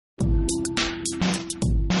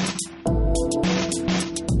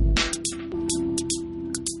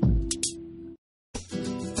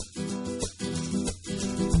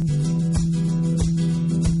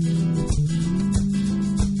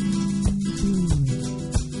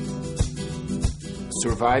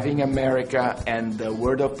surviving America and the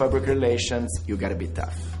world of public relations, you gotta be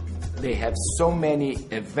tough. They have so many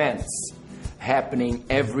events happening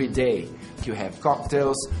every day. You have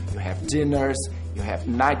cocktails, you have dinners, you have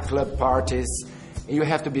nightclub parties. You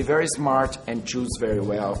have to be very smart and choose very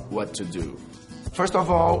well what to do. First of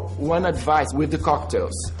all, one advice with the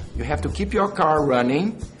cocktails. You have to keep your car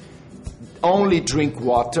running, only drink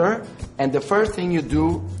water, and the first thing you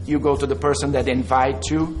do, you go to the person that invites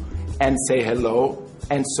you and say hello,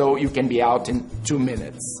 and so you can be out in 2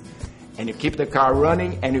 minutes. And you keep the car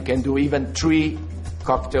running, and you can do even 3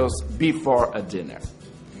 cocktails before a dinner.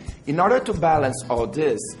 In order to balance all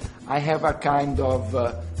this, I have a kind of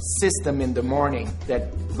system in the morning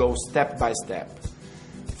that goes step by step.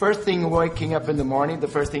 First thing, waking up in the morning, the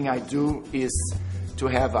first thing I do is to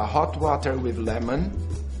have a hot water with lemon.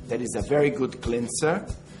 That is a very good cleanser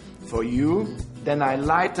for you. Then I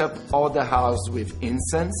light up all the house with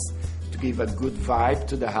incense to give a good vibe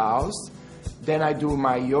to the house. Then I do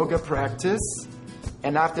my yoga practice.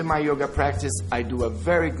 And after my yoga practice, I do a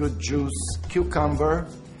very good juice, cucumber,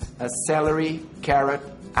 a celery, carrot,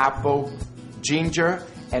 apple, ginger,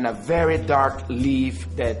 and a very dark leaf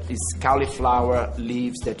that is cauliflower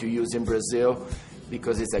leaves that you use in Brazil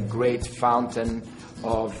because it's a great fountain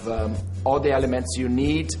of all the elements you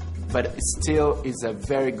need, but it still is a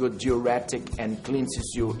very good diuretic and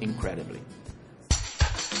cleanses you incredibly.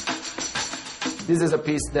 This is a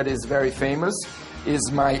piece that is very famous.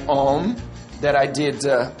 It's my own that I did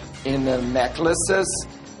in necklaces,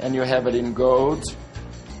 and you have it in gold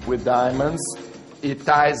with diamonds. It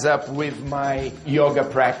ties up with my yoga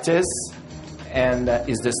practice and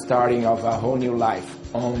is the starting of a whole new life.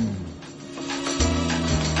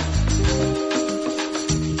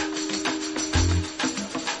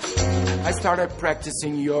 I started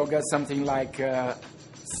practicing yoga something like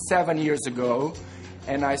 7 years ago,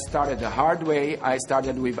 and I started the hard way. I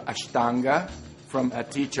started with ashtanga from a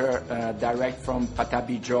teacher direct from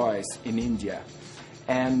Patabi Joyce in India.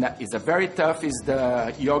 And it's a very tough, is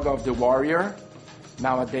the yoga of the warrior.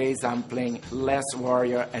 Nowadays I'm playing less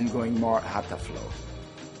warrior and going more hatha flow.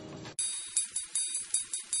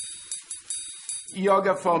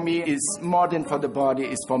 Yoga for me is more than for the body,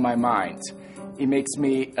 it's for my mind. It makes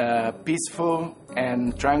me peaceful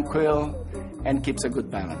and tranquil and keeps a good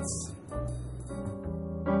balance.